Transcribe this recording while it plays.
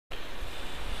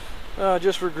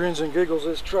Just for grins and giggles,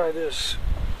 let's try this.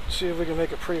 See if we can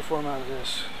make a preform out of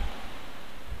this.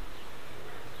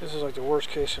 This is like the worst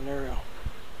case scenario.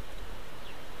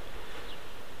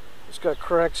 It's got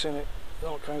cracks in it,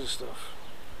 all kinds of stuff.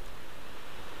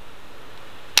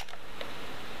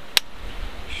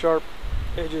 Sharp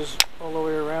edges all the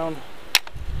way around.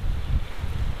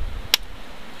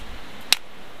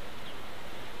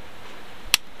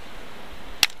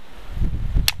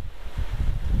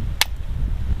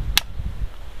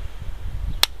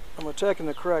 I'm attacking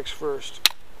the cracks first.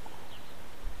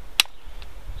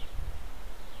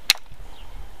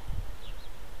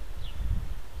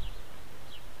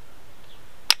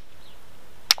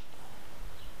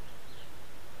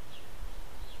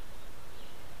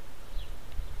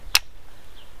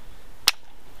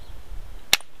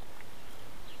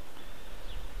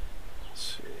 Let's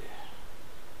see.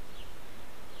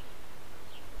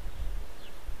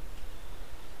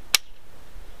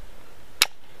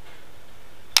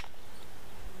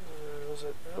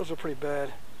 Those are pretty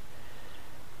bad.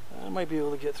 I might be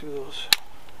able to get through those.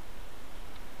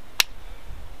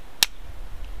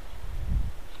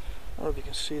 I don't know if you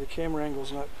can see, the camera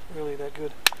angle's not really that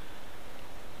good.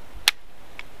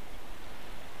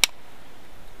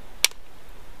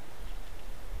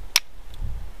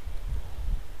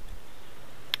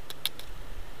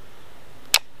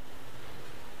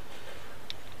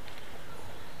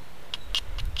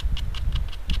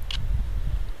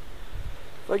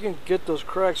 If I can get those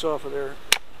cracks off of there,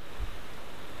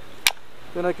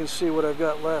 then I can see what I've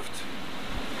got left.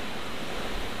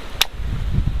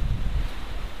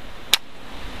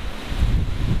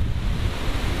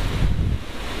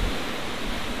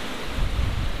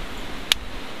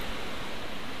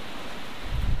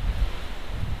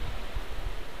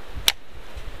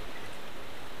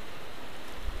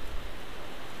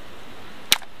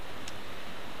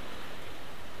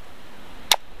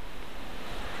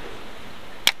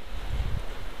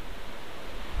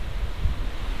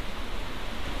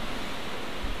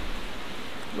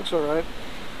 Looks all right.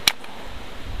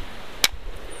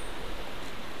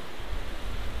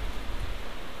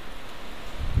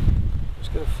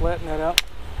 Just gotta flatten that out.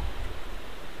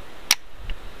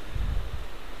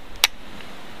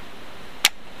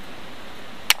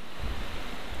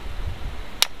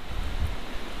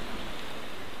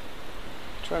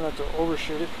 Try not to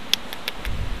overshoot it.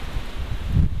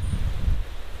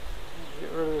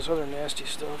 Get rid of this other nasty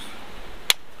stuff.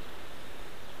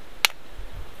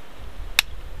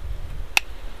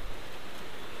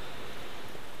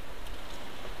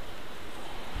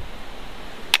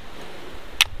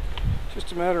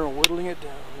 Just a matter of whittling it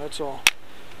down, that's all.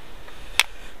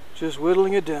 Just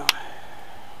whittling it down.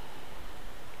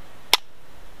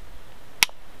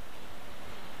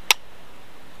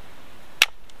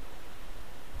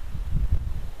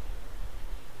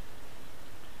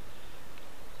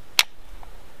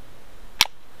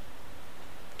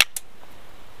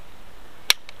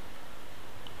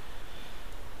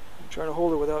 I'm trying to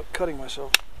hold it without cutting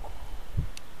myself.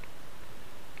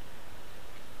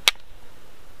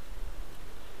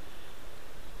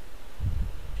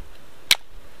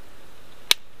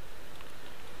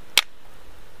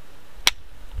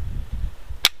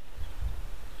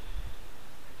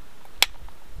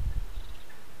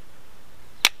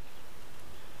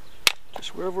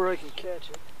 Just wherever I can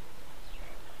catch it,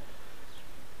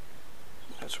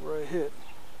 that's where I hit.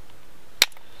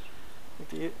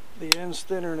 Make the ends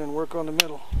thinner and then work on the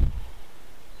middle.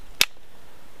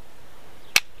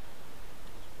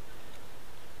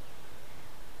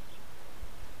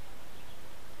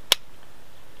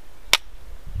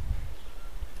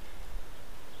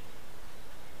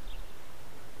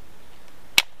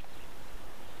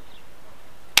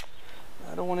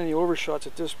 I don't want any overshots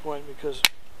at this point because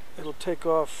it'll take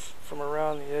off from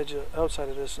around the edge outside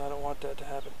of this, and I don't want that to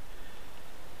happen.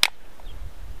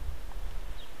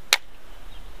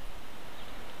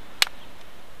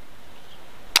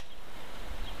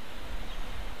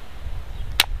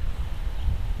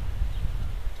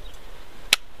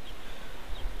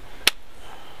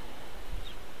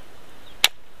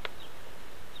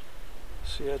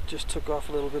 See, I just took off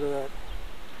a little bit of that.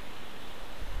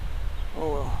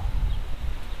 Oh well.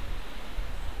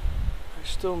 I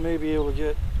still may be able to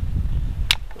get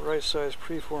the right size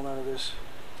preform out of this.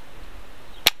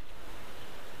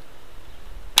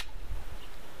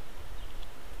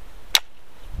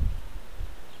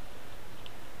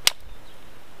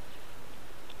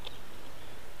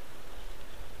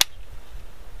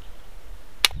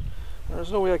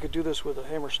 There's no way I could do this with a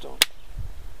hammerstone,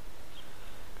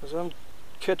 because I'm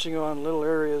catching on little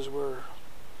areas where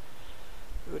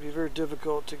it would be very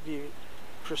difficult to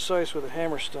precise with a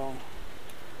hammer stone.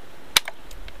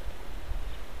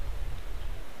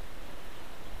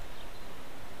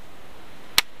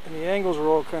 And the angles are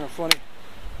all kind of funny.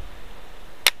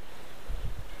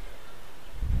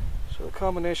 So the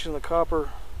combination of the copper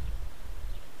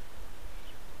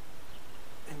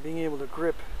and being able to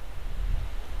grip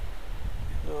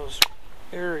those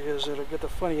areas that'll get the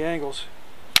funny angles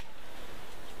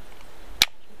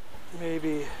may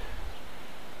be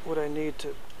what I need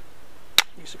to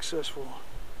be successful.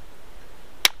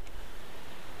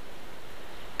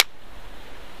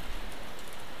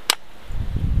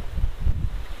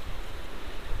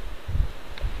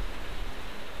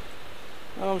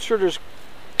 I'm sure there's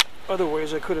other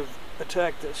ways I could have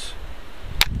attacked this,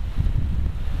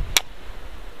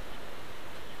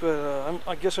 but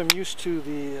I guess I'm used to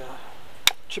the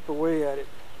chip away at it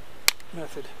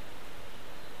method.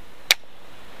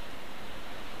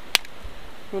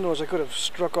 Who knows, I could have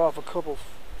struck off a couple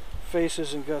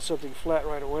faces and got something flat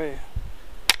right away.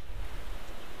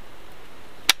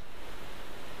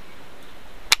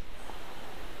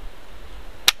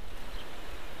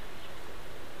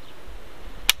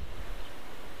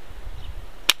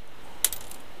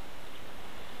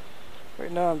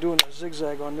 Right now I'm doing a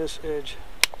zigzag on this edge.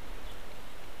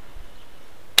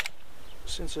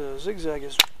 Since a zigzag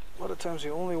is a lot of times the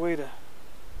only way to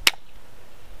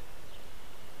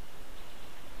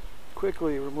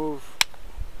quickly remove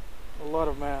a lot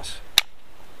of mass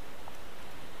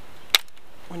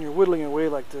when you're whittling away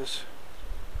like this.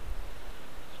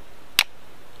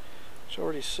 It's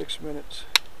already 6 minutes.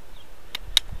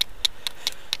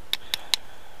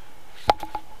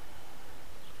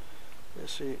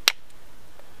 Let's see.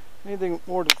 Anything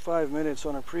more than 5 minutes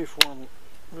on a preform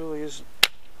really is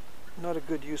not a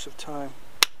good use of time.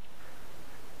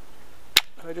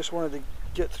 I just wanted to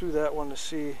get through that one to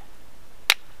see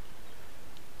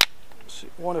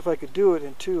one, if I could do it,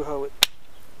 and two, how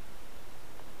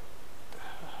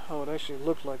it actually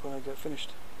looked like when I got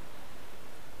finished.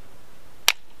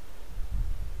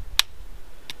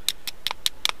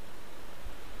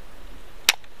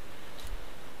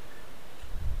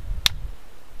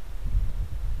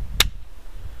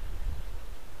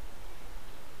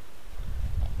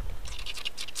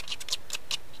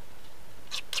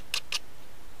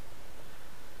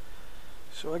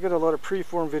 So I got a lot of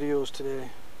preform videos today.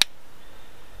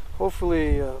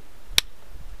 Hopefully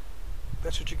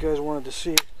that's what you guys wanted to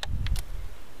see,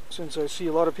 since I see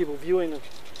a lot of people viewing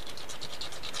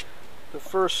the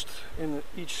first in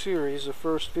each series, the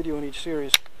first video in each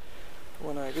series,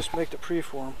 when I just make the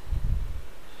preform.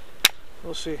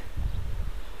 We'll see.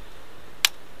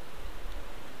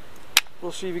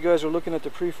 We'll see if you guys are looking at the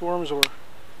preforms or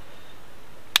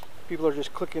people are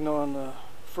just clicking on the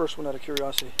first one out of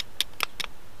curiosity.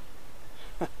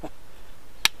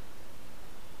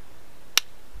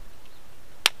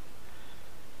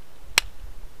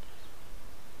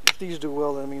 If these do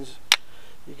well, that means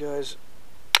you guys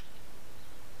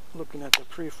looking at the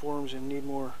preforms and need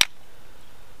more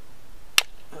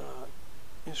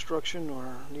instruction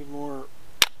or need more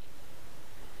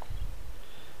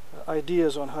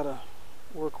ideas on how to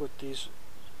work with these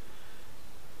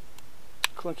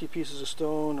clunky pieces of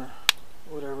stone or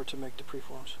whatever to make the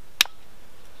preforms.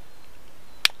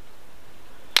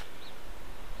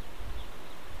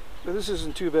 But this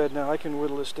isn't too bad now. I can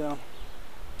whittle this down.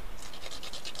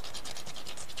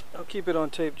 I'll keep it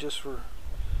on tape just for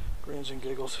grins and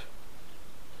giggles.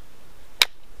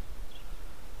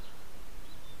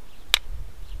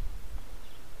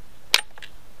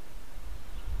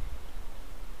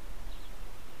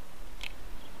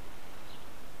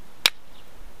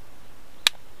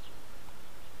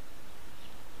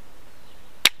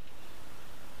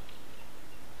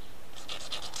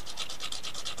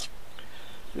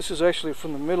 This is actually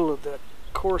from the middle of that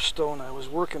coarse stone I was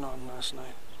working on last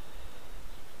night,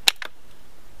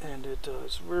 and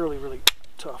it's really, really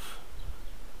tough.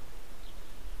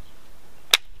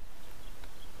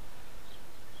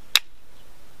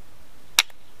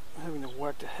 I'm having to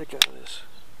whack the heck out of this.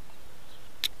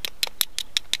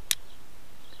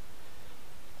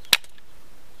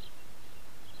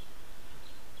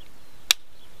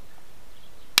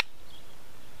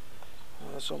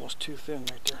 That's almost too thin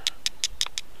right there.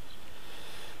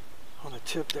 On the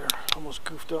tip there, almost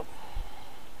goofed up.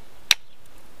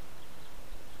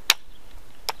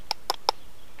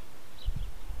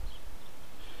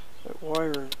 That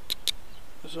wire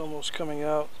is almost coming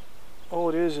out. All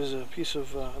it is a piece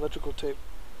of electrical tape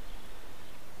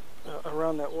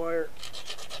around that wire.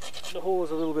 The hole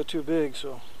is a little bit too big,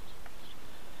 so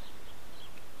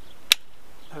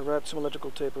I wrapped some electrical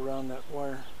tape around that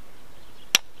wire.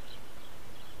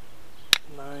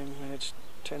 9 minutes,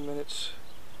 10 minutes.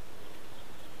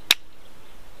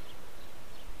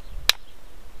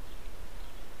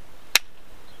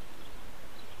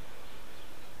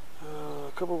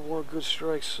 A couple more good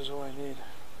strikes is all I need.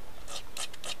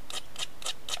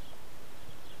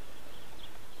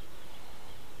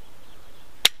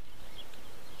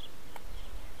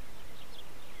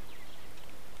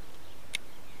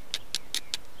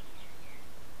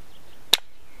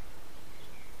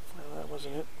 Well, that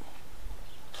wasn't it.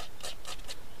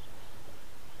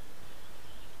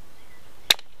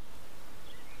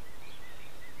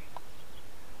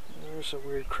 There's a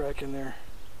weird crack in there.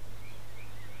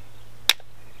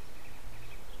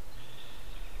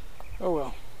 Oh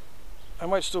well. I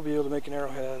might still be able to make an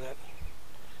arrowhead out of that.